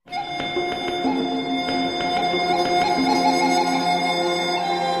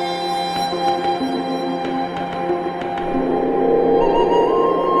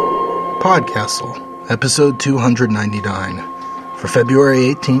PodCastle, Episode 299, for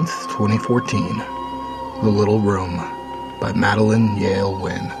February 18th, 2014, The Little Room, by Madeline Yale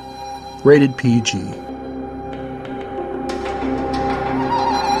Wynn. Rated PG.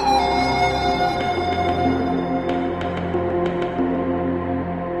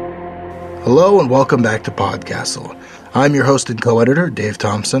 Hello and welcome back to PodCastle. I'm your host and co-editor, Dave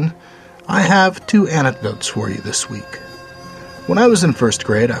Thompson. I have two anecdotes for you this week. When I was in first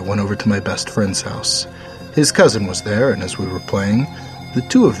grade, I went over to my best friend's house. His cousin was there, and as we were playing, the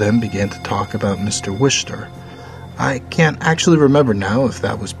two of them began to talk about Mr. Wister. I can't actually remember now if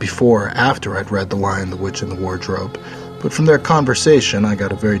that was before or after I'd read The Lion, the Witch, and the Wardrobe, but from their conversation I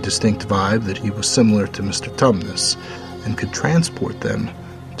got a very distinct vibe that he was similar to Mr. Tumnus and could transport them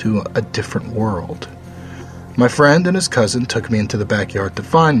to a different world. My friend and his cousin took me into the backyard to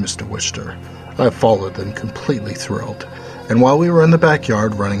find Mr. Wister. I followed them completely thrilled, and while we were in the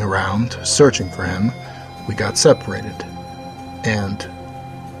backyard running around, searching for him, we got separated, and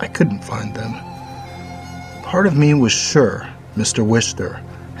I couldn't find them. Part of me was sure Mr. Wister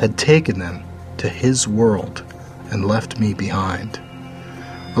had taken them to his world and left me behind.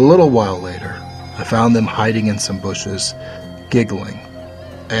 A little while later, I found them hiding in some bushes, giggling,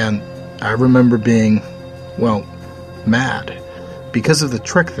 and I remember being, mad because of the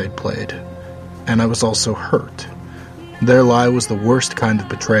trick they'd played, and I was also hurt. Their lie was the worst kind of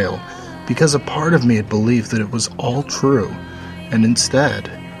betrayal, because a part of me had believed that it was all true, and instead,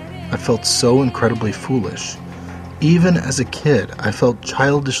 I felt so incredibly foolish. Even as a kid, I felt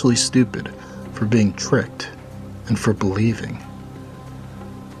childishly stupid for being tricked and for believing.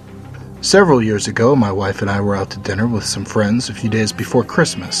 Several years ago, my wife and I were out to dinner with some friends a few days before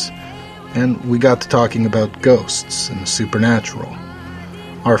Christmas, and we got to talking about ghosts and the supernatural.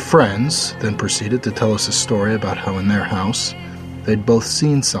 Our friends then proceeded to tell us a story about how in their house, they'd both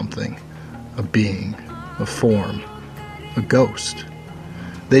seen something, a being, a form, a ghost.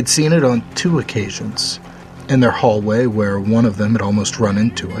 They'd seen it on 2 occasions, in their hallway where one of them had almost run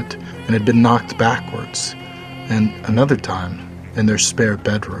into it and had been knocked backwards, and another time in their spare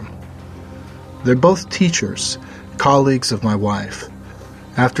bedroom. They're both teachers, colleagues of my wife.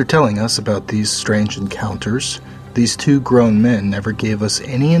 After telling us about these strange encounters, these 2 grown men never gave us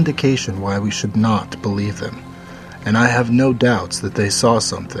any indication why we should not believe them, and I have no doubts that they saw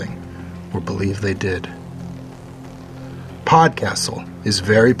something, or believe they did. PodCastle is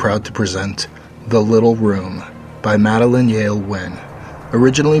very proud to present The Little Room by Madeline Yale Wynn,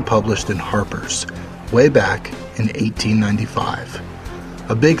 originally published in Harper's, way back in 1895.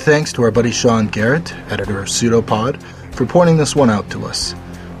 A big thanks to our buddy Sean Garrett, editor of Pseudopod, for pointing this one out to us.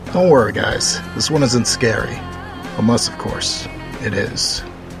 Don't worry guys, this one isn't scary. Unless, of course, it is.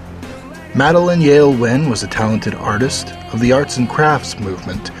 Madeline Yale Wynn was a talented artist of the arts and crafts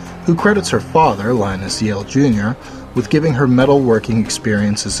movement who credits her father, Linus Yale Jr., with giving her metalworking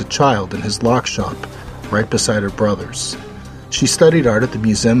experience as a child in his lock shop, right beside her brother's. She studied art at the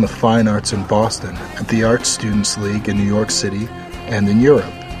Museum of Fine Arts in Boston, at the Art Students League in New York City, and in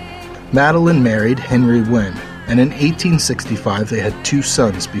Europe. Madeline married Henry Wynn, and in 1865 they had 2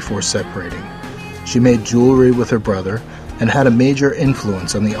 sons before separating. She made jewelry with her brother and had a major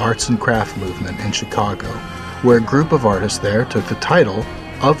influence on the arts and craft movement in Chicago, where a group of artists there took the title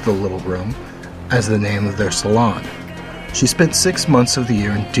of The Little Room as the name of their salon. She spent 6 months of the year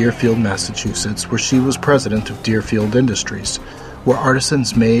in Deerfield, Massachusetts, where she was president of Deerfield Industries, where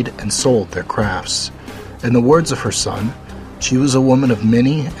artisans made and sold their crafts. In the words of her son, she was a woman of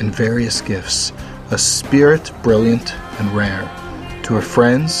many and various gifts, a spirit brilliant and rare. To her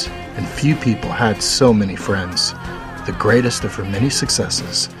friends, and few people had so many friends, the greatest of her many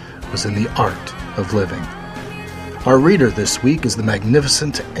successes was in the art of living. Our reader this week is the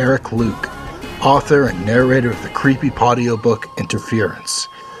magnificent Eric Luke, author and narrator of the creepy audiobook Interference.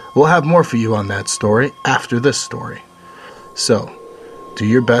 We'll have more for you on that story after this story. So, do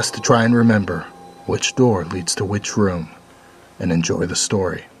your best to try and remember which door leads to which room, and enjoy the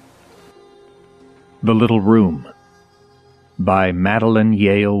story. The Little Room by Madeline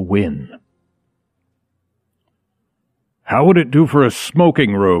Yale Wynn. How would it do for a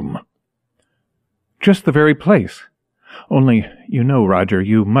smoking room? Just the very place. Only, you know, Roger,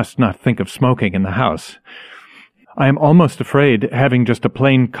 you must not think of smoking in the house. I am almost afraid having just a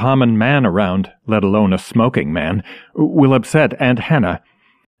plain common man around, let alone a smoking man, will upset Aunt Hannah.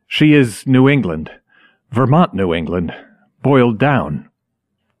 She is New England, Vermont New England, boiled down.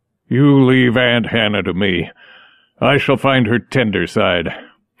 You leave Aunt Hannah to me. I shall find her tender side.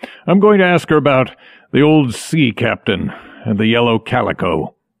 I'm going to ask her about the old sea captain and the yellow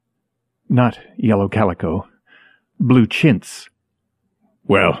calico. Not yellow calico. Blue chintz.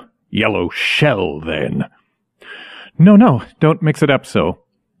 Well, yellow shell, then. No, don't mix it up so.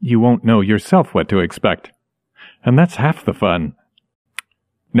 You won't know yourself what to expect. And that's half the fun.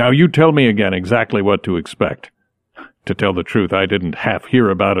 Now you tell me again exactly what to expect. To tell the truth, I didn't half hear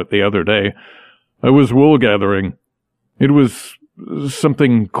about it the other day. I was wool gathering. It was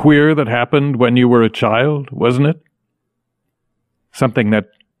something queer that happened when you were a child, wasn't it? Something that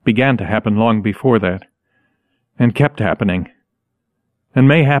began to happen long before that, and kept happening, and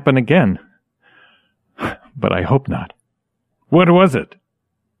may happen again. But I hope not. What was it?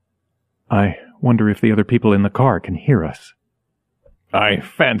 I wonder if the other people in the car can hear us. I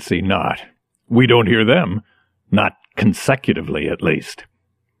fancy not. We don't hear them. Not consecutively, at least.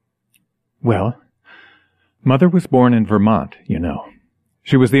 Well, Mother was born in Vermont, you know.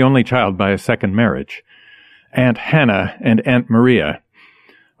 She was the only child by a second marriage. Aunt Hannah and Aunt Maria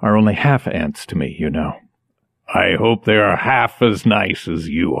are only half-aunts to me, you know. I hope they are half as nice as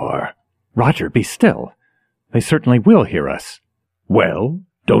you are. Roger, be still. They certainly will hear us. Well,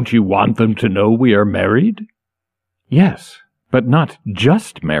 don't you want them to know we are married? Yes, but not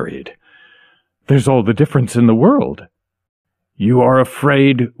just married. There's all the difference in the world. You are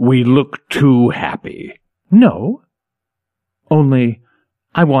afraid we look too happy. No. Only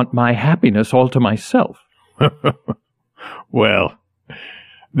I want my happiness all to myself. Well,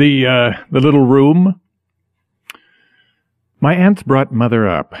 the little room. My aunts brought Mother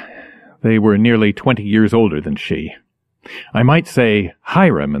up. They were nearly 20 years older than she. I might say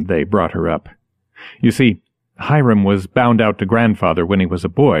Hiram and they brought her up. You see, Hiram was bound out to Grandfather when he was a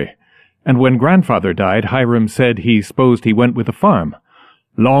boy, and when Grandfather died, Hiram said he supposed he went with the farm,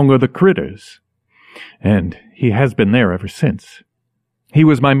 long o' the critters, and he has been there ever since. He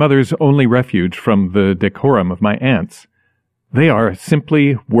was my mother's only refuge from the decorum of my aunts. They are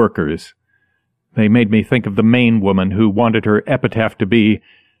simply workers. They made me think of the Maine woman who wanted her epitaph to be,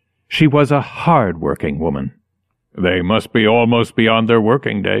 "She was a hard-working woman." They must be almost beyond their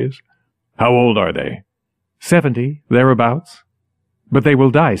working days. How old are they? 70, thereabouts. But they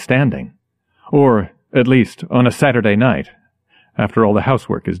will die standing. Or, at least, on a Saturday night, after all the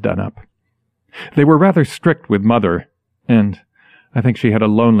housework is done up. They were rather strict with Mother, and I think she had a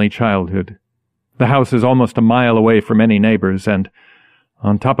lonely childhood. The house is almost a mile away from any neighbors, and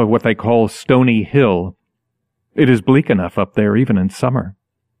on top of what they call Stony Hill, it is bleak enough up there even in summer.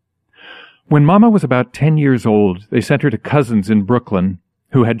 When Mama was about 10 years old, they sent her to cousins in Brooklyn,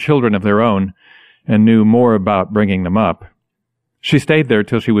 who had children of their own, and knew more about bringing them up. She stayed there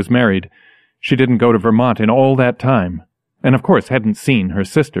till she was married. She didn't go to Vermont in all that time, and of course hadn't seen her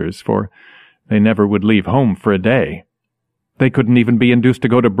sisters, for they never would leave home for a day. They couldn't even be induced to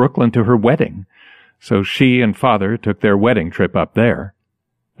go to Brooklyn to her wedding, so she and Father took their wedding trip up there.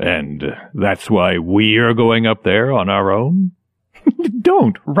 And that's why we are going up there on our own?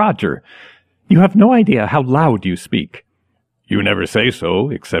 Don't, Roger. You have no idea how loud you speak. You never say so,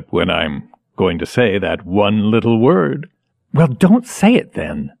 except when I'm going to say that one little word. Well, don't say it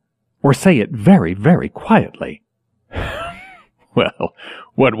then, or say it very, very quietly. Well,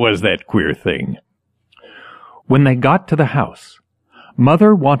 what was that queer thing? When they got to the house,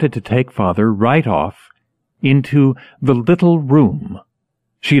 Mother wanted to take Father right off into the little room.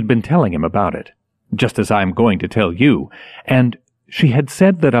 She had been telling him about it, just as I'm going to tell you, and she had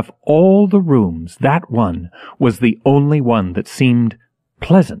said that of all the rooms, that one was the only one that seemed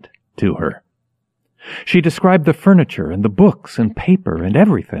pleasant to her. She described the furniture and the books and paper and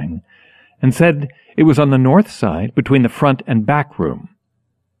everything, and said it was on the north side between the front and back room.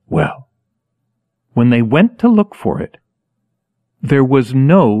 Well, when they went to look for it, there was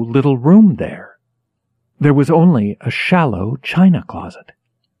no little room there. There was only a shallow china closet.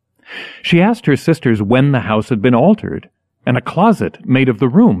 She asked her sisters when the house had been altered, and a closet made of the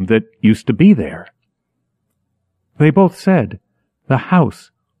room that used to be there. They both said the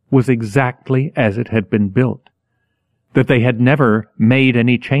house was exactly as it had been built, that they had never made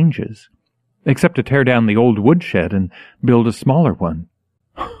any changes, except to tear down the old woodshed and build a smaller one.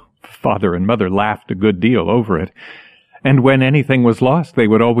 Father and Mother laughed a good deal over it, and when anything was lost, they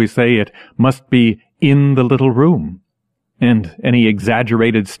would always say it must be in the little room, and any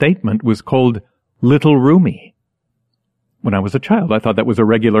exaggerated statement was called little roomy. When I was a child, I thought that was a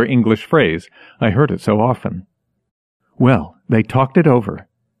regular English phrase. I heard it so often. Well, they talked it over,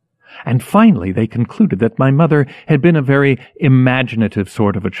 and finally they concluded that my mother had been a very imaginative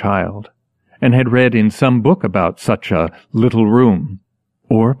sort of a child, and had read in some book about such a little room,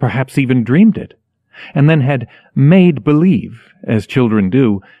 or perhaps even dreamed it, and then had made believe, as children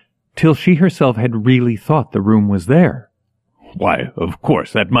do, till she herself had really thought the room was there. Why, of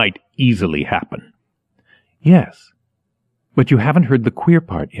course, that might easily happen. Yes, but you haven't heard the queer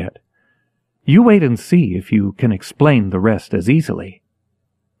part yet. You wait and see if you can explain the rest as easily.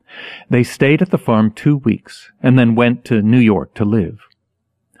 They stayed at the farm 2 weeks and then went to New York to live.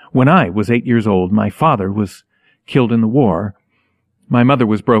 When I was 8 years old, my father was killed in the war. My mother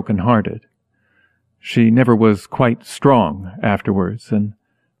was broken-hearted. She never was quite strong afterwards, and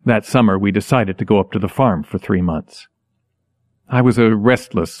that summer we decided to go up to the farm for 3 months. I was a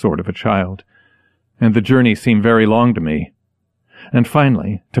restless sort of a child, and the journey seemed very long to me. And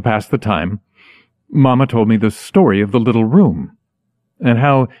finally, to pass the time, Mama told me the story of the little room, and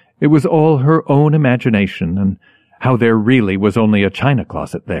how it was all her own imagination, and how there really was only a china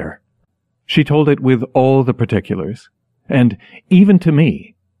closet there. She told it with all the particulars, and even to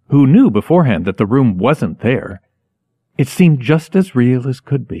me, who knew beforehand that the room wasn't there, it seemed just as real as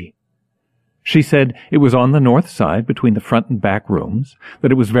could be. She said it was on the north side between the front and back rooms,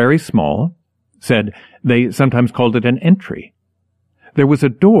 that it was very small, said they sometimes called it an entry. There was a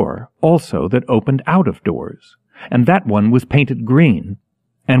door also that opened out of doors, and that one was painted green,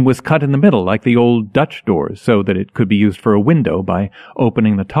 and was cut in the middle like the old Dutch doors so that it could be used for a window by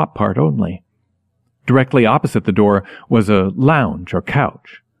opening the top part only. Directly opposite the door was a lounge or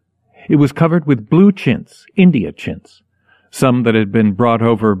couch. It was covered with blue chintz, India chintz, some that had been brought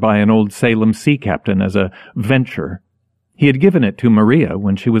over by an old Salem sea captain as a venture. He had given it to Maria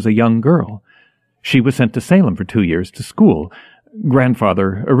when she was a young girl. She was sent to Salem for 2 years to school.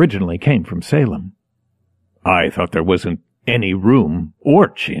 Grandfather originally came from Salem. I thought there wasn't any room or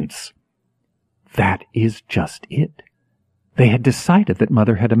chintz. That is just it. They had decided that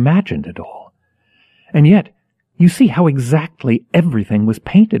Mother had imagined it all. And yet, you see how exactly everything was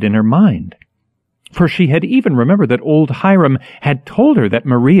painted in her mind. For she had even remembered that old Hiram had told her that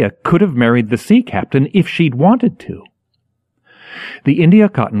Maria could have married the sea captain if she'd wanted to. The India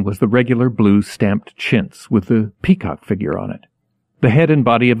cotton was the regular blue stamped chintz with the peacock figure on it. The head and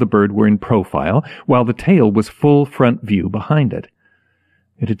body of the bird were in profile, while the tail was full front view behind it.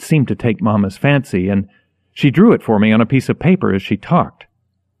 It had seemed to take Mama's fancy, and she drew it for me on a piece of paper as she talked.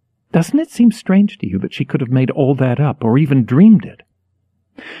 Doesn't it seem strange to you that she could have made all that up, or even dreamed it?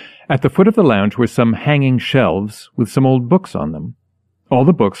 At the foot of the lounge were some hanging shelves with some old books on them. All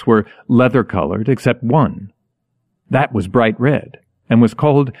the books were leather-colored except one. That was bright red, and was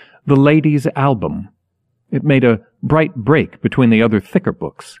called The Lady's Album. It made a bright break between the other thicker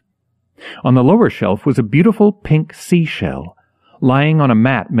books. On the lower shelf was a beautiful pink seashell, lying on a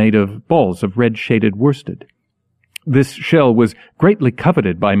mat made of balls of red-shaded worsted. This shell was greatly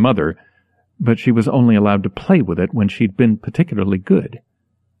coveted by Mother, but she was only allowed to play with it when she'd been particularly good.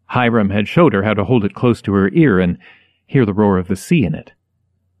 Hiram had showed her how to hold it close to her ear and hear the roar of the sea in it.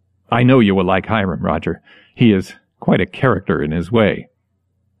 I know you will like Hiram, Roger. He is quite a character in his way.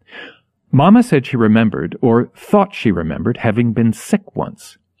 Mama said she remembered, or thought she remembered, having been sick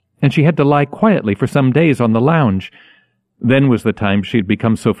once, and she had to lie quietly for some days on the lounge. Then was the time she had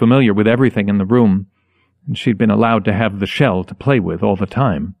become so familiar with everything in the room, and she'd been allowed to have the shell to play with all the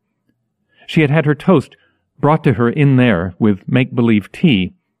time. She had had her toast brought to her in there with make-believe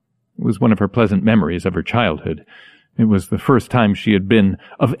tea. It was one of her pleasant memories of her childhood. It was the first time she had been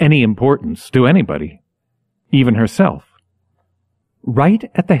of any importance to anybody, even herself. Right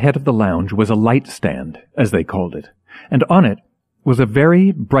at the head of the lounge was a light stand, as they called it, and on it was a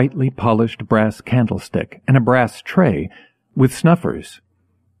very brightly polished brass candlestick and a brass tray with snuffers.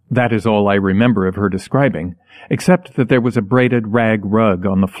 That is all I remember of her describing, except that there was a braided rag rug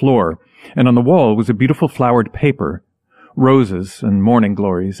on the floor, and on the wall was a beautiful flowered paper, roses and morning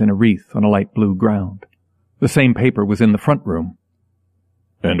glories in a wreath on a light blue ground. The same paper was in the front room.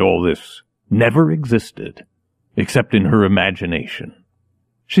 And all this never existed, except in her imagination.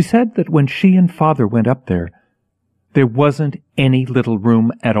 She said that when she and Father went up there wasn't any little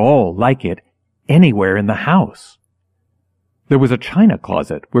room at all like it anywhere in the house. There was a china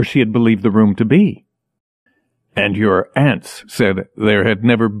closet where she had believed the room to be. And your aunts said there had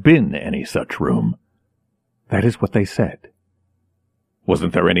never been any such room. That is what they said.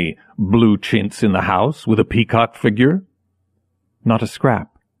 Wasn't there any blue chintz in the house with a peacock figure? Not a scrap.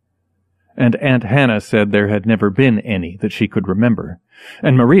 And Aunt Hannah said there had never been any that she could remember,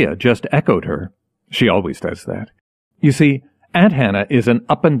 and Maria just echoed her. She always does that. You see, Aunt Hannah is an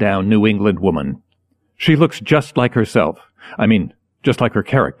up-and-down New England woman. She looks just like herself. I mean, just like her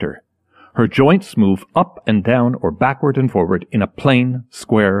character. Her joints move up and down or backward and forward in a plain,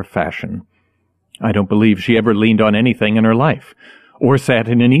 square fashion. I don't believe she ever leaned on anything in her life, or sat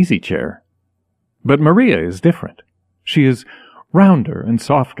in an easy chair. But Maria is different. She is rounder and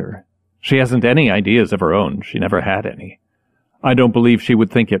softer. She hasn't any ideas of her own. She never had any. I don't believe she would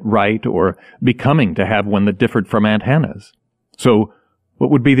think it right or becoming to have one that differed from Aunt Hannah's. So, What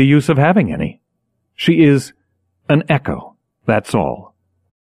would be the use of having any? She is an echo, that's all.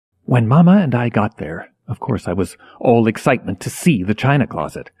 When Mama and I got there, of course I was all excitement to see the china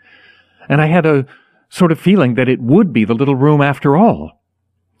closet, and I had a sort of feeling that it would be the little room after all.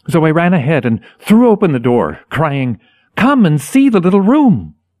 So I ran ahead and threw open the door, crying, "Come and see the little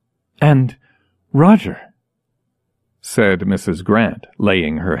room!" And, "Roger," said Mrs. Grant,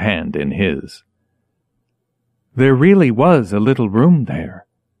 laying her hand in his, there really was a little room there,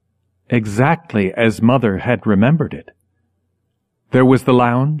 exactly as Mother had remembered it. There was the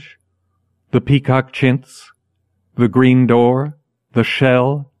lounge, the peacock chintz, the green door, the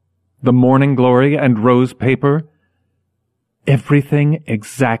shell, the morning glory and rose paper, everything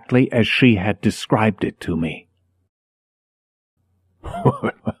exactly as she had described it to me.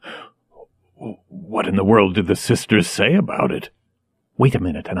 What in the world did the sisters say about it? Wait a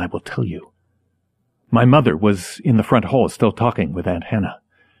minute and I will tell you. My mother was in the front hall still talking with Aunt Hannah.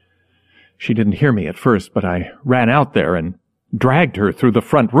 She didn't hear me at first, but I ran out there and dragged her through the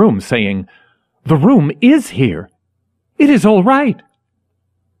front room, saying, "The room is here. It is all right."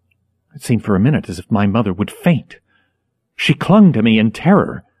 It seemed for a minute as if my mother would faint. She clung to me in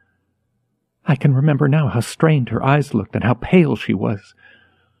terror. I can remember now how strained her eyes looked and how pale she was.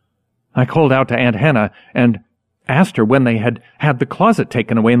 I called out to Aunt Hannah and asked her when they had had the closet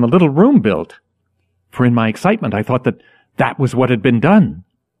taken away and the little room built, for in my excitement I thought that that was what had been done.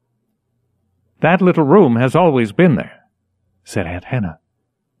 "That little room has always been there," said Aunt Hannah,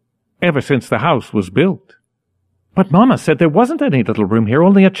 "ever since the house was built." "But Mama said there wasn't any little room here,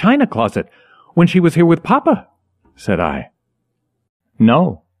 only a china closet, when she was here with Papa," said I.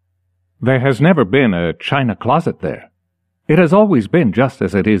 "No, there has never been a china closet there. It has always been just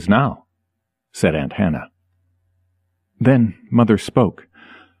as it is now," said Aunt Hannah. Then Mother spoke.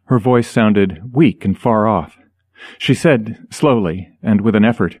 Her voice sounded weak and far off. She said, slowly and with an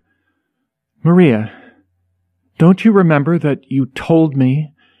effort, "Maria, don't you remember that you told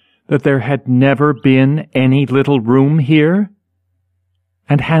me that there had never been any little room here?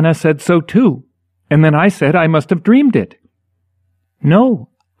 And Hannah said so too, and then I said I must have dreamed it." "No,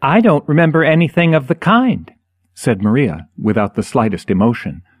 I don't remember anything of the kind," said Maria, without the slightest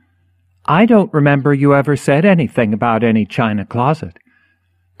emotion. "I don't remember you ever said anything about any china closet.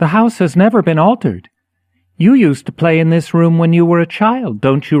 The house has never been altered. You used to play in this room when you were a child,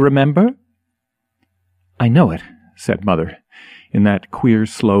 don't you remember?" "I know it," said Mother, in that queer,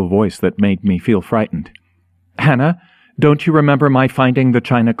 slow voice that made me feel frightened. "Hannah, don't you remember my finding the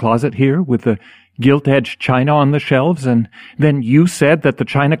china closet here with the gilt-edged china on the shelves, and then you said that the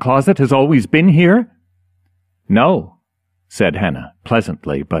china closet has always been here?" "No," said Hannah,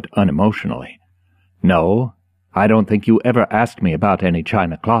 pleasantly but unemotionally. "No, I don't think you ever asked me about any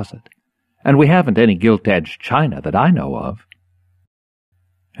china closet, and we haven't any gilt-edged china that I know of."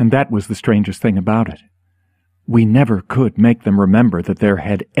 And that was the strangest thing about it. We never could make them remember that there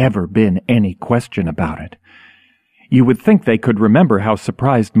had ever been any question about it. You would think they could remember how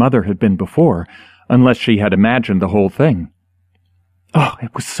surprised Mother had been before, unless she had imagined the whole thing. Oh,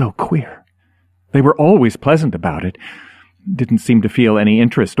 it was so queer. They were always pleasant about it, didn't seem to feel any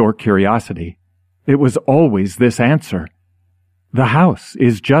interest or curiosity. It was always this answer: "The house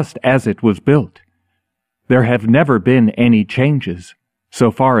is just as it was built. There have never been any changes,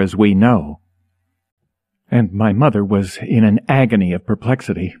 so far as we know." And my mother was in an agony of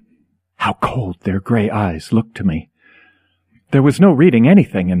perplexity. How cold their gray eyes looked to me. There was no reading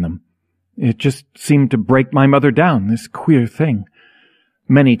anything in them. It just seemed to break my mother down, this queer thing.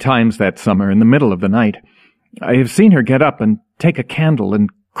 Many times that summer, in the middle of the night, I have seen her get up and take a candle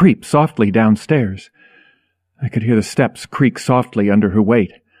and creep softly downstairs. I could hear the steps creak softly under her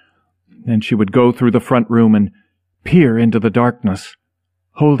weight. Then she would go through the front room and peer into the darkness,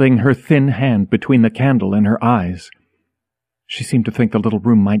 holding her thin hand between the candle and her eyes. She seemed to think the little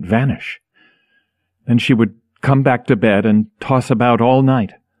room might vanish. Then she would come back to bed and toss about all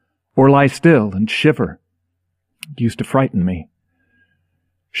night, or lie still and shiver. It used to frighten me.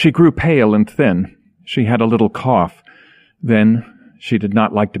 She grew pale and thin. She had a little cough. Then she did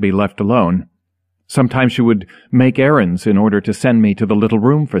not like to be left alone. Sometimes she would make errands in order to send me to the little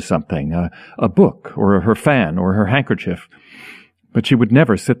room for something, a book or her fan or her handkerchief. But she would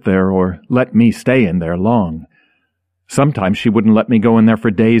never sit there or let me stay in there long. Sometimes she wouldn't let me go in there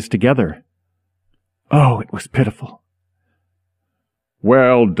for days together. Oh, it was pitiful.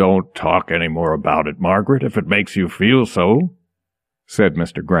 "Well, don't talk any more about it, Margaret, if it makes you feel so," said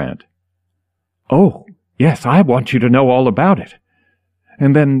Mr. Grant. "Oh, yes, I want you to know all about it.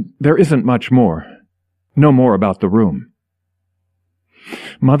 And then there isn't much more. No more about the room.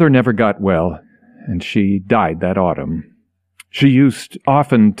 Mother never got well, and she died that autumn. She used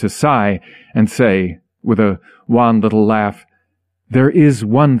often to sigh and say, with a wan little laugh, "There is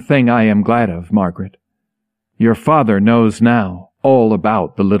one thing I am glad of, Margaret. Your father knows now all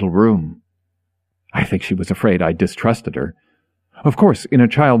about the little room." I think she was afraid I distrusted her. Of course, in a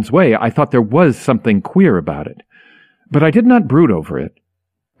child's way, I thought there was something queer about it, but I did not brood over it.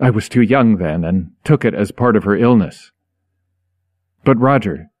 I was too young then, and took it as part of her illness. But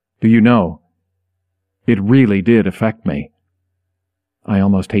Roger, do you know, it really did affect me. I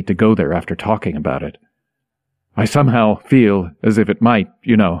almost hate to go there after talking about it. I somehow feel as if it might,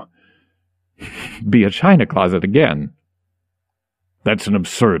 be a china closet again. That's an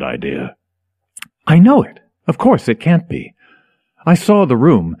absurd idea. I know it. Of course it can't be. I saw the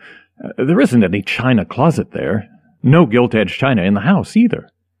room. There isn't any china closet there. No gilt-edged china in the house, either.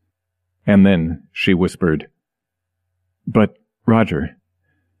 And then she whispered, "But, Roger,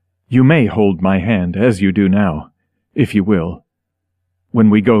 you may hold my hand, as you do now, if you will, when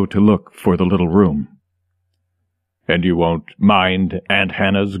we go to look for the little room." "And you won't mind Aunt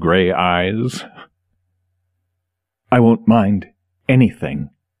Hannah's gray eyes?" "I won't mind anything."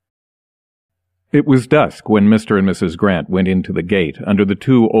 It was dusk when Mr. and Mrs. Grant went into the gate under the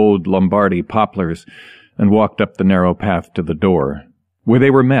 2 old Lombardy poplars and walked up the narrow path to the door, where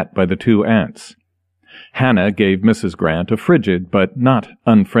they were met by the 2 aunts. Hannah gave Mrs. Grant a frigid but not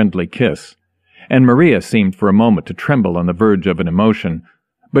unfriendly kiss, and Maria seemed for a moment to tremble on the verge of an emotion,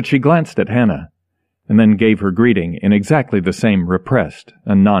 but she glanced at Hannah, and then gave her greeting in exactly the same repressed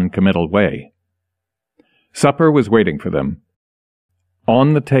and non-committal way. Supper was waiting for them.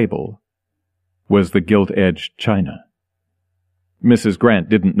 On the table was the gilt-edged china. Mrs. Grant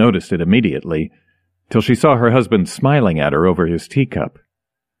didn't notice it immediately, till she saw her husband smiling at her over his teacup.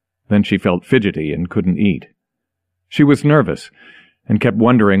 Then she felt fidgety and couldn't eat. She was nervous, and kept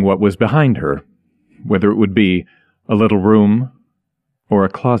wondering what was behind her, whether it would be a little room or a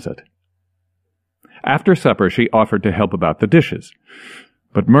closet. After supper she offered to help about the dishes,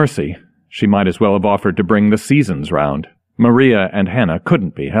 but mercy, she might as well have offered to bring the seasons round. Maria and Hannah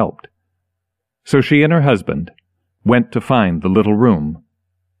couldn't be helped. So she and her husband went to find the little room,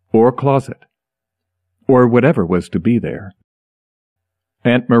 or closet, or whatever was to be there.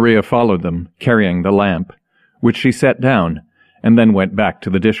 Aunt Maria followed them, carrying the lamp, which she set down, and then went back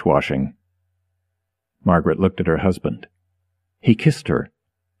to the dishwashing. Margaret looked at her husband. He kissed her,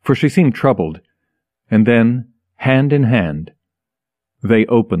 for she seemed troubled, and then, hand in hand, they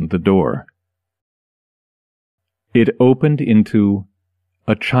opened the door. It opened into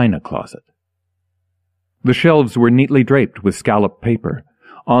a china closet. The shelves were neatly draped with scalloped paper.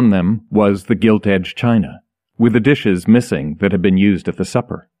 On them was the gilt-edged china, with the dishes missing that had been used at the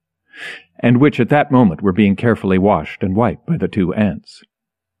supper, and which at that moment were being carefully washed and wiped by the 2 aunts.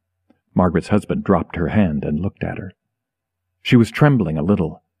 Margaret's husband dropped her hand and looked at her. She was trembling a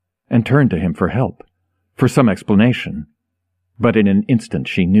little, and turned to him for help, for some explanation, but in an instant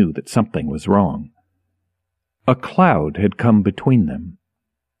she knew that something was wrong. A cloud had come between them.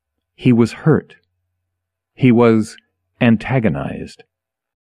 He was hurt. He was antagonized.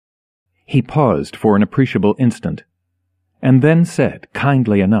 He paused for an appreciable instant, and then said,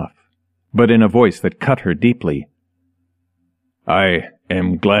 kindly enough, but in a voice that cut her deeply, "I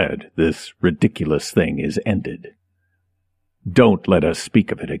am glad this ridiculous thing is ended. Don't let us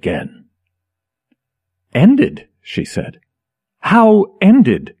speak of it again." "Ended?" she said. "How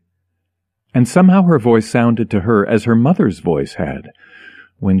ended?" And somehow her voice sounded to her as her mother's voice had,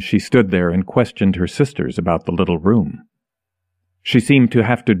 when she stood there and questioned her sisters about the little room. She seemed to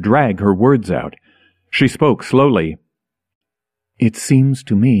have to drag her words out. She spoke slowly. "It seems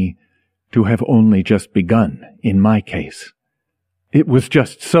to me to have only just begun in my case. It was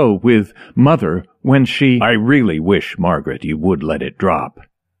just so with Mother when she—" "I really wish, Margaret, you would let it drop.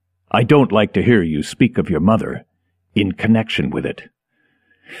 I don't like to hear you speak of your mother in connection with it.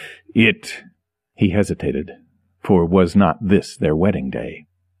 He hesitated, for was not this their wedding day?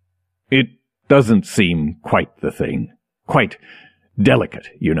 It doesn't seem quite the thing. Quite delicate,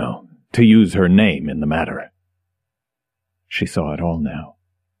 to use her name in the matter." She saw it all now.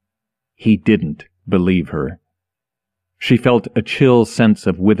 He didn't believe her. She felt a chill sense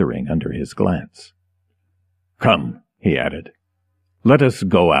of withering under his glance. "Come," he added. "Let us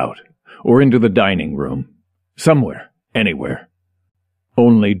go out, or into the dining room. Somewhere, anywhere.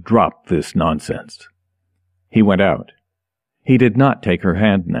 Only drop this nonsense." He went out. He did not take her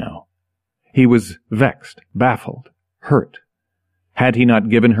hand now. He was vexed, baffled, hurt. Had he not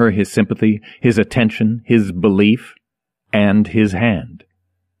given her his sympathy, his attention, his belief, and his hand?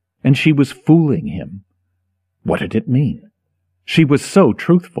 And she was fooling him. What did it mean? She was so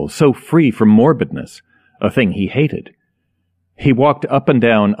truthful, so free from morbidness, a thing he hated. He walked up and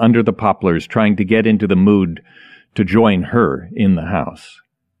down under the poplars, trying to get into the mood to join her in the house.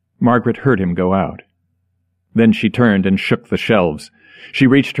 Margaret heard him go out. Then she turned and shook the shelves. She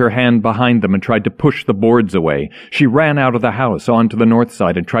reached her hand behind them and tried to push the boards away. She ran out of the house onto the north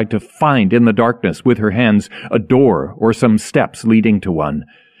side and tried to find in the darkness with her hands a door or some steps leading to one.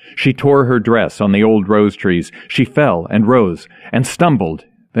 She tore her dress on the old rose trees. She fell and rose and stumbled.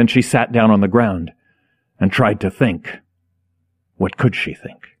 Then she sat down on the ground and tried to think. What could she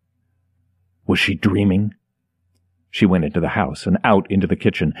think? Was she dreaming? She went into the house and out into the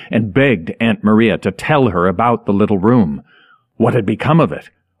kitchen and begged Aunt Maria to tell her about the little room. What had become of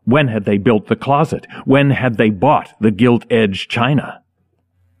it? When had they built the closet? When had they bought the gilt-edged china?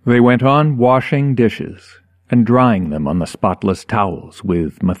 They went on washing dishes and drying them on the spotless towels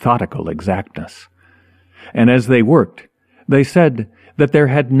with methodical exactness. And as they worked, they said that there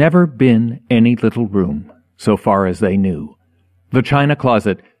had never been any little room, so far as they knew. The china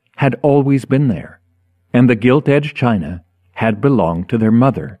closet had always been there, and the gilt-edged china had belonged to their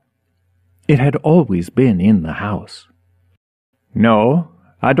mother. It had always been in the house. "No,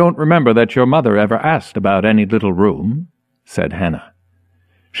 I don't remember that your mother ever asked about any little room," said Hannah.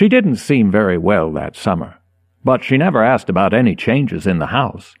 "She didn't seem very well that summer, but she never asked about any changes in the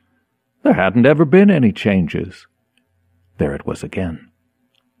house. There hadn't ever been any changes." There it was again.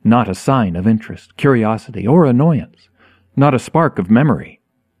 Not a sign of interest, curiosity, or annoyance. Not a spark of memory.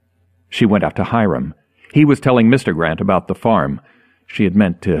 She went up to Hiram. He was telling Mr. Grant about the farm. She had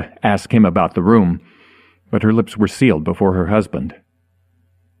meant to ask him about the room, but her lips were sealed before her husband.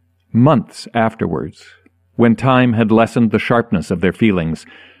 Months afterwards, when time had lessened the sharpness of their feelings,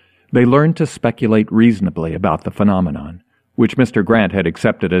 they learned to speculate reasonably about the phenomenon, which Mr. Grant had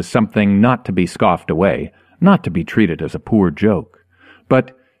accepted as something not to be scoffed away, not to be treated as a poor joke,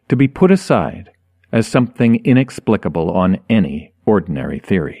 but to be put aside as something inexplicable on any ordinary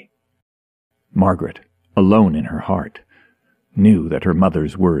theory. Margaret, alone in her heart, knew that her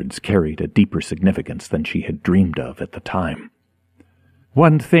mother's words carried a deeper significance than she had dreamed of at the time.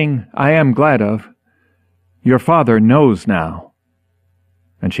 "One thing I am glad of. Your father knows now."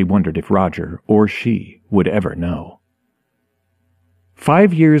 And she wondered if Roger or she would ever know.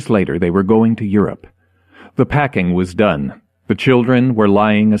 5 years later they were going to Europe. The packing was done. The children were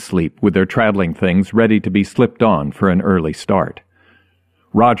lying asleep with their traveling things ready to be slipped on for an early start.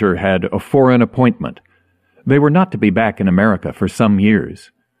 Roger had a foreign appointment. They were not to be back in America for some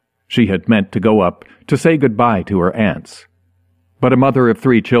years. She had meant to go up to say goodbye to her aunts. But a mother of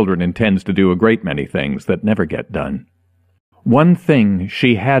 3 children intends to do a great many things that never get done. One thing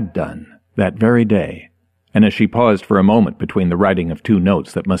she had done that very day, and as she paused for a moment between the writing of 2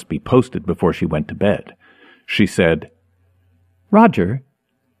 notes that must be posted before she went to bed, she said, "Roger,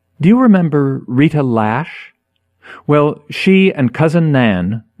 do you remember Rita Lash? Well, she and Cousin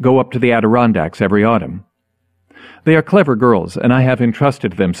Nan go up to the Adirondacks every autumn. They are clever girls, and I have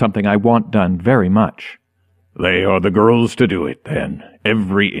entrusted them something I want done very much." "They are the girls to do it, then,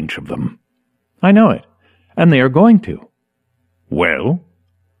 every inch of them." "I know it, and they are going to." "Well?"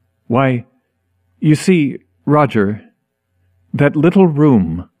 "Why, you see, Roger, that little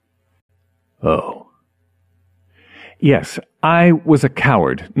room." "Oh." "Yes, I was a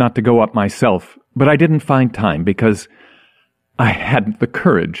coward not to go up myself, but I didn't find time because I hadn't the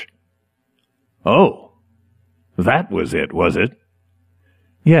courage." "Oh, that was it, was it?"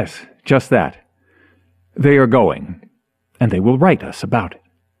 "Yes, just that. They are going, and they will write us about it."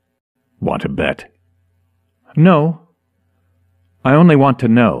 "Want to bet?" "No. I only want to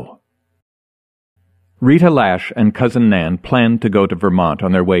know." Rita Lash and Cousin Nan planned to go to Vermont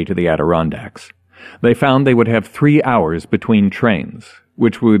on their way to the Adirondacks. They found they would have 3 hours between trains,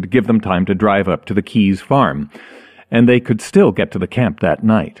 which would give them time to drive up to the Keys farm, and they could still get to the camp that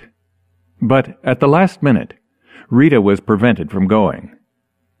night. But at the last minute, Rita was prevented from going.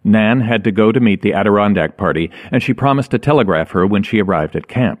 Nan had to go to meet the Adirondack party, and she promised to telegraph her when she arrived at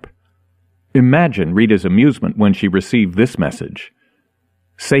camp. Imagine Rita's amusement when she received this message.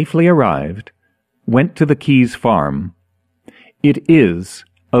 "Safely arrived, went to the Keys farm. It is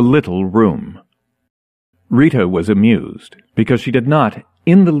a little room." Rita was amused, because she did not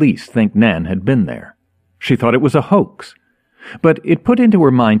in the least think Nan had been there. She thought it was a hoax, but it put into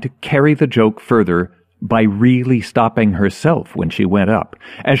her mind to carry the joke further by really stopping herself when she went up,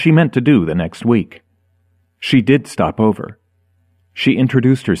 as she meant to do the next week. She did stop over. She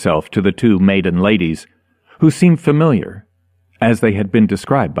introduced herself to the 2 maiden ladies, who seemed familiar, as they had been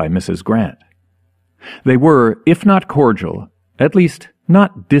described by Mrs. Grant. They were, if not cordial, at least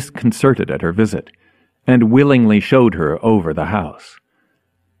not disconcerted at her visit, and willingly showed her over the house.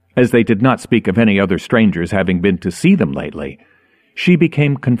 As they did not speak of any other strangers having been to see them lately, she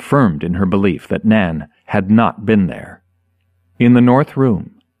became confirmed in her belief that Nan had not been there. In the north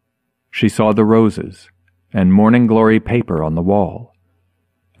room, she saw the roses and morning glory paper on the wall,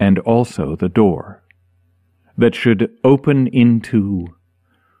 and also the door that should open into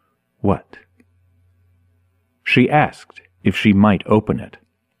what? She asked if she might open it.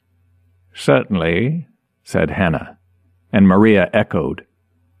 "Certainly," said Hannah, and Maria echoed,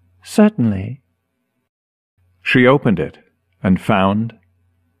 "Certainly." She opened it and found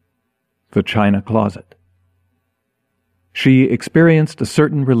the china closet. She experienced a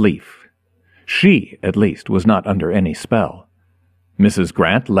certain relief. She, at least, was not under any spell. Mrs.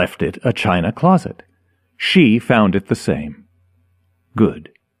 Grant left it a china closet. She found it the same. Good.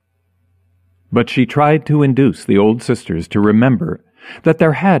 But she tried to induce the old sisters to remember that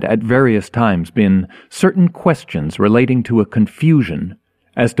there had at various times been certain questions relating to a confusion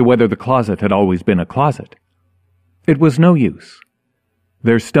as to whether the closet had always been a closet. It was no use.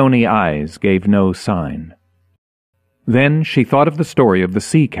 Their stony eyes gave no sign. Then she thought of the story of the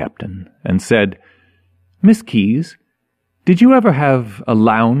sea captain and said, "Miss Keyes, did you ever have a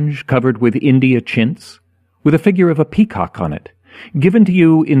lounge covered with India chintz, with a figure of a peacock on it, given to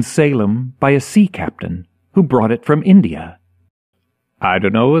you in Salem by a sea captain who brought it from India?" "I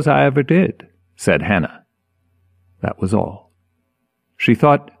dunno as I ever did," said Hannah. That was all. She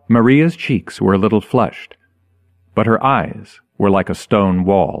thought Maria's cheeks were a little flushed, but her eyes were like a stone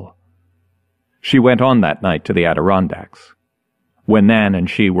wall. She went on that night to the Adirondacks. When Nan and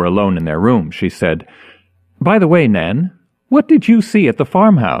she were alone in their room, she said, "By the way, Nan, what did you see at the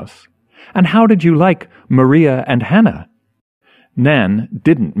farmhouse? And how did you like Maria and Hannah?" Nan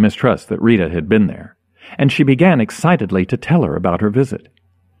didn't mistrust that Rita had been there, and she began excitedly to tell her about her visit.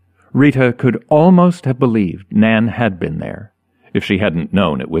 Rita could almost have believed Nan had been there, if she hadn't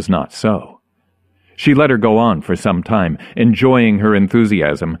known it was not so. She let her go on for some time, enjoying her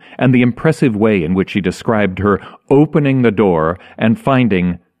enthusiasm and the impressive way in which she described her opening the door and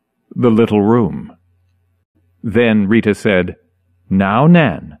finding the little room. Then Rita said, "Now,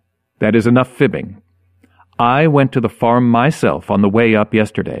 Nan, that is enough fibbing. I went to the farm myself on the way up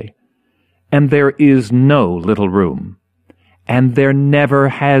yesterday, and there is no little room, and there never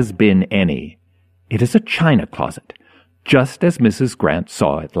has been any. It is a china closet, just as Mrs. Grant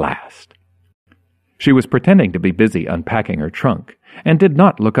saw it last." She was pretending to be busy unpacking her trunk, and did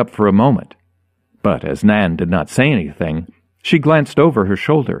not look up for a moment. But as Nan did not say anything, she glanced over her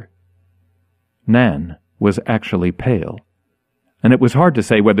shoulder. Nan was actually pale, and it was hard to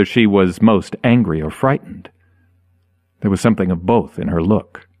say whether she was most angry or frightened. There was something of both in her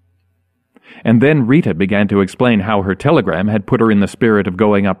look. And then Rita began to explain how her telegram had put her in the spirit of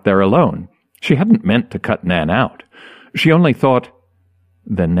going up there alone. She hadn't meant to cut Nan out. She only thought...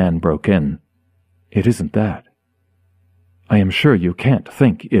 Then Nan broke in. "It isn't that. I am sure you can't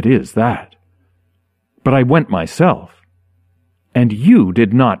think it is that. But I went myself. And you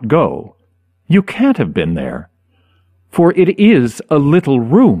did not go. You can't have been there. For it is a little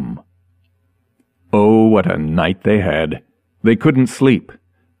room." Oh, what a night they had. They couldn't sleep.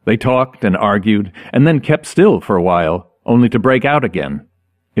 They talked and argued, and then kept still for a while, only to break out again.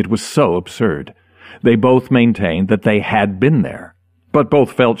 It was so absurd. They both maintained that they had been there, but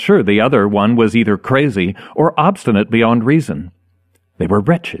both felt sure the other one was either crazy or obstinate beyond reason. They were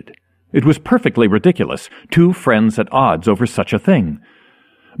wretched. It was perfectly ridiculous, two friends at odds over such a thing.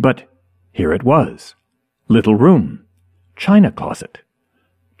 But here it was. Little room. China closet.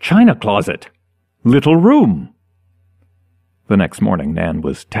 China closet. Little room. The next morning Nan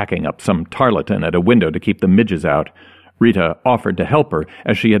was tacking up some tarlatan at a window to keep the midges out. Rita offered to help her,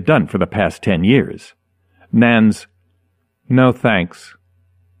 as she had done for the past 10 years. Nan's "No, thanks,"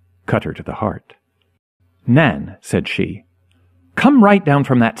 cut her to the heart. "Nan," said she, "come right down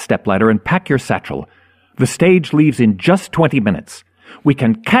from that stepladder and pack your satchel. The stage leaves in just 20 minutes. We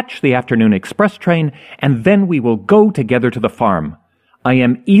can catch the afternoon express train, and then we will go together to the farm. I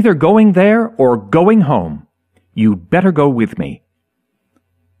am either going there or going home. You'd better go with me."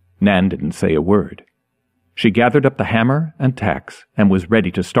 Nan didn't say a word. She gathered up the hammer and tacks and was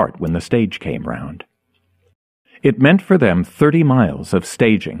ready to start when the stage came round. It meant for them 30 miles of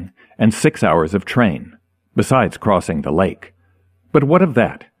staging and 6 hours of train, besides crossing the lake. But what of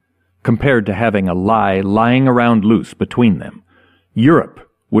that, compared to having a lie lying around loose between them? Europe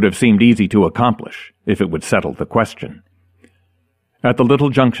would have seemed easy to accomplish if it would settle the question. At the little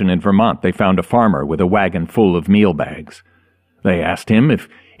junction in Vermont they found a farmer with a wagon full of meal bags. They asked him if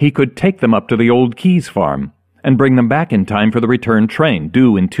he could take them up to the old Keyes farm and bring them back in time for the return train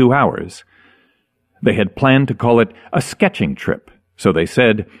due in 2 hours. They had planned to call it a sketching trip, so they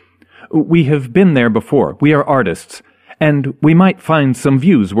said, "We have been there before. We are artists, and we might find some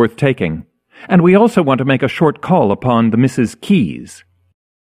views worth taking. And we also want to make a short call upon the Mrs. Keys."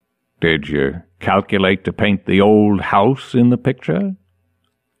 "Did you calculate to paint the old house in the picture?"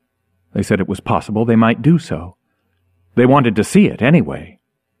 They said it was possible they might do so. They wanted to see it anyway.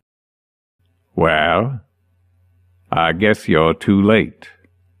 "Well, I guess you're too late.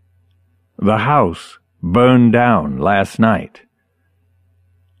 The house burned down last night,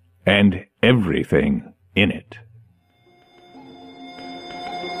 and everything in it."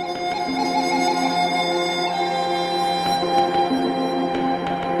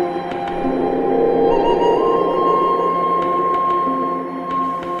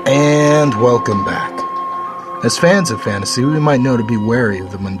 And welcome back. As fans of fantasy, we might know to be wary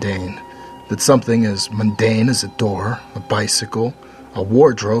of the mundane. That something as mundane as a door, a bicycle, a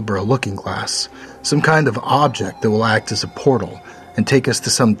wardrobe, or a looking glass, some kind of object that will act as a portal and take us to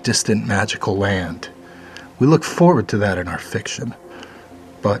some distant magical land. We look forward to that in our fiction.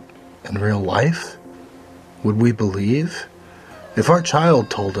 But in real life? Would we believe? If our child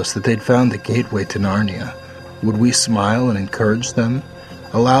told us that they'd found the gateway to Narnia, would we smile and encourage them?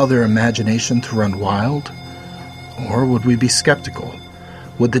 Allow their imagination to run wild? Or would we be skeptical?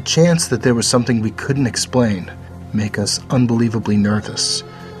 Would the chance that there was something we couldn't explain make us unbelievably nervous?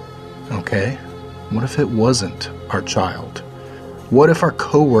 Okay, what if it wasn't our child? What if our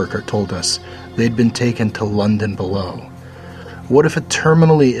coworker told us they'd been taken to London below? What if a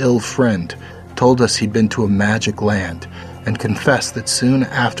terminally ill friend told us he'd been to a magic land and confessed that soon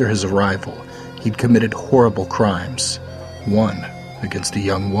after his arrival he'd committed horrible crimes, one against a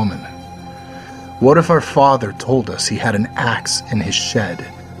young woman? What if our father told us he had an axe in his shed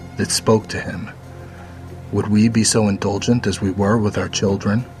that spoke to him? Would we be so indulgent as we were with our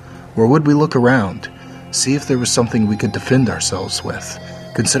children? Or would we look around, see if there was something we could defend ourselves with,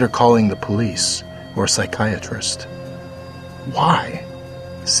 consider calling the police or a psychiatrist? Why?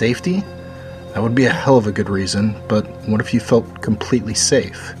 Safety? That would be a hell of a good reason, but what if you felt completely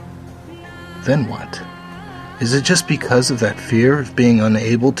safe? Then what? Is it just because of that fear of being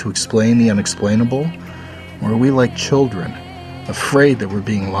unable to explain the unexplainable? Or are we like children, afraid that we're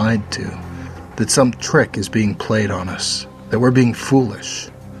being lied to, that some trick is being played on us, that we're being foolish?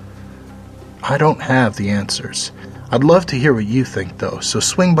 I don't have the answers. I'd love to hear what you think, though, so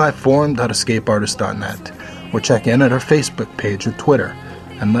swing by Forum.Escapeartist.net or check in at our Facebook page or Twitter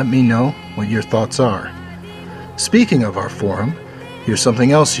and let me know what your thoughts are. Speaking of our forum, here's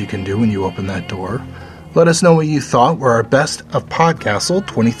something else you can do when you open that door. Let us know what you thought were our best of PodCastle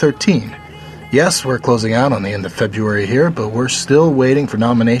 2013. Yes, we're closing out on the end of February here, but we're still waiting for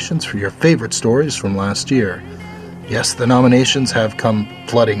nominations for your favorite stories from last year. Yes, the nominations have come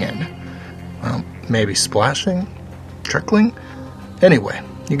flooding in. Well, maybe splashing? Trickling? Anyway,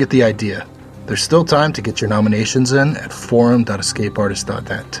 you get the idea. There's still time to get your nominations in at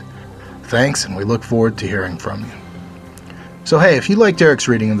forum.escapeartist.net. Thanks, and we look forward to hearing from you. So hey, if you liked Eric's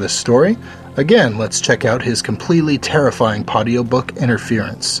reading of this story, again, let's check out his completely terrifying audiobook,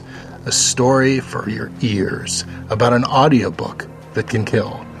 Interference, a story for your ears about an audiobook that can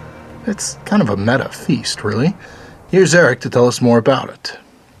kill. It's kind of a meta feast, really. Here's Eric to tell us more about it.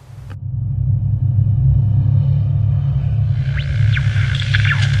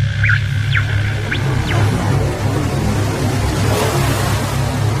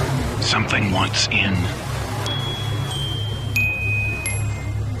 Something wants in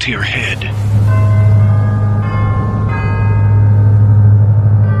to your head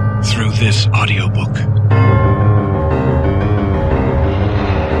through this audiobook.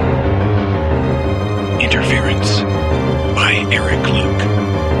 Interference by Eric Luke,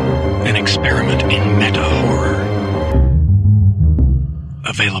 an experiment in meta-horror.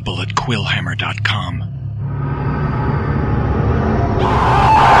 Available at quillhammer.com.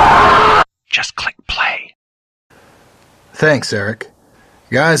 Just click play. Thanks, Eric.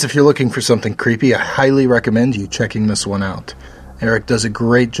 Guys, if you're looking for something creepy, I highly recommend you checking this one out. Eric does a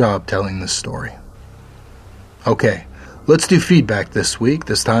great job telling this story. Okay, let's do feedback this week,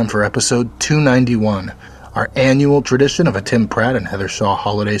 this time for episode 291, our annual tradition of a Tim Pratt and Heather Shaw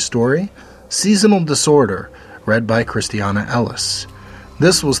holiday story, Seasonal Disorder, read by Christiana Ellis.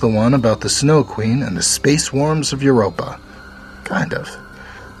 This was the one about the Snow Queen and the space worms of Europa. Kind of.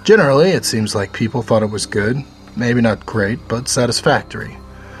 Generally, it seems like people thought it was good. Maybe not great, but satisfactory.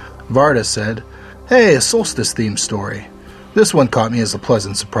 Varda said, "Hey, a solstice-themed story. This one caught me as a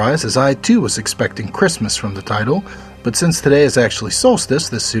pleasant surprise, as I too was expecting Christmas from the title, but since today is actually solstice,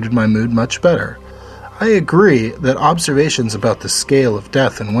 this suited my mood much better. I agree that observations about the scale of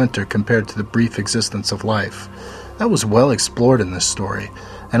death in winter compared to the brief existence of life, that was well explored in this story,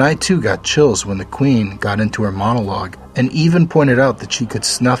 and I too got chills when the Queen got into her monologue and even pointed out that she could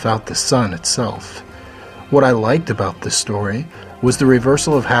snuff out the sun itself. What I liked about this story was the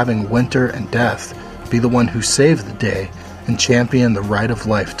reversal of having winter and death be the one who saved the day and championed the right of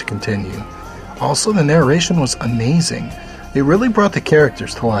life to continue. Also, the narration was amazing. It really brought the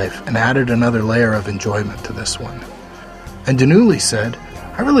characters to life and added another layer of enjoyment to this one. And Danuli said,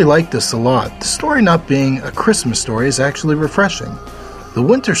 I really like this a lot. The story not being a Christmas story is actually refreshing. The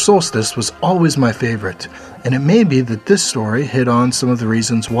winter solstice was always my favorite, and it may be that this story hit on some of the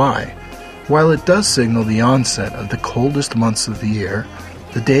reasons why. While it does signal the onset of the coldest months of the year,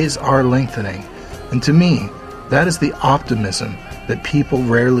 the days are lengthening, and to me, that is the optimism that people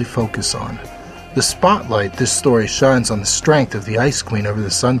rarely focus on. The spotlight this story shines on the strength of the Ice Queen over the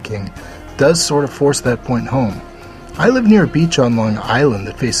Sun King does sort of force that point home. I live near a beach on Long Island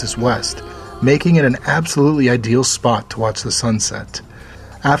that faces west, making it an absolutely ideal spot to watch the sunset.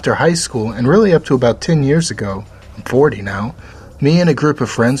 After high school, and really up to about 10 years ago, I'm 40 now, me and a group of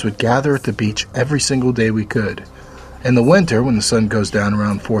friends would gather at the beach every single day we could. In the winter, when the sun goes down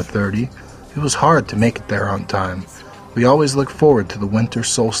around 4:30, it was hard to make it there on time. We always looked forward to the winter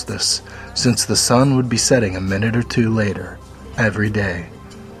solstice, since the sun would be setting a minute or two later, every day.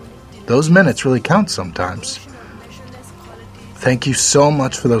 Those minutes really count sometimes. Thank you so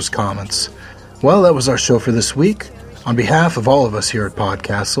much for those comments. Well, that was our show for this week. On behalf of all of us here at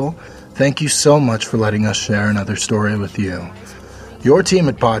PodCastle, thank you so much for letting us share another story with you. Your team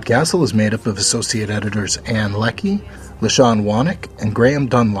at PodCastle is made up of Associate Editors Ann Leckie, LaShawn Wannick, and Graham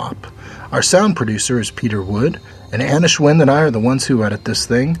Dunlop. Our sound producer is Peter Wood, and Anish Wind and I are the ones who edit this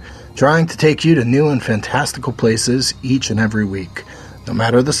thing, trying to take you to new and fantastical places each and every week, no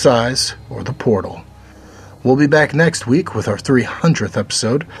matter the size or the portal. We'll be back next week with our 300th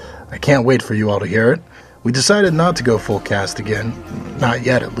episode. I can't wait for you all to hear it. We decided not to go full cast again, not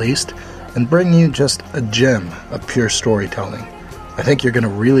yet at least, and bring you just a gem of pure storytelling. I think you're going to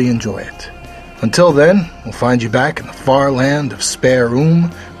really enjoy it. Until then, we'll find you back in the far land of Spare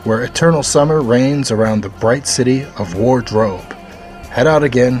Room, where eternal summer reigns around the bright city of Wardrobe. Head out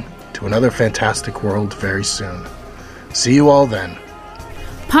again to another fantastic world very soon. See you all then.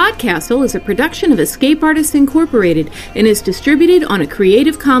 PodCastle is a production of Escape Artists Incorporated and is distributed on a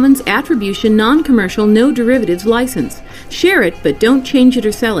Creative Commons Attribution Non-Commercial No Derivatives license. Share it, but don't change it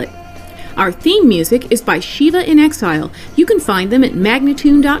or sell it. Our theme music is by Shiva in Exile. You can find them at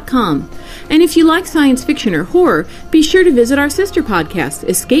magnatune.com. And if you like science fiction or horror, be sure to visit our sister podcasts,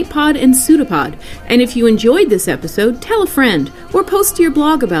 Escape Pod and Pseudopod. And if you enjoyed this episode, tell a friend, or post to your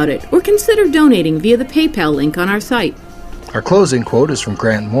blog about it, or consider donating via the PayPal link on our site. Our closing quote is from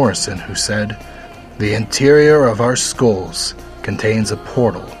Grant Morrison, who said, "The interior of our skulls contains a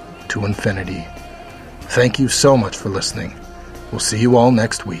portal to infinity." Thank you so much for listening. We'll see you all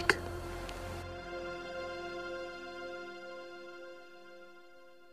next week.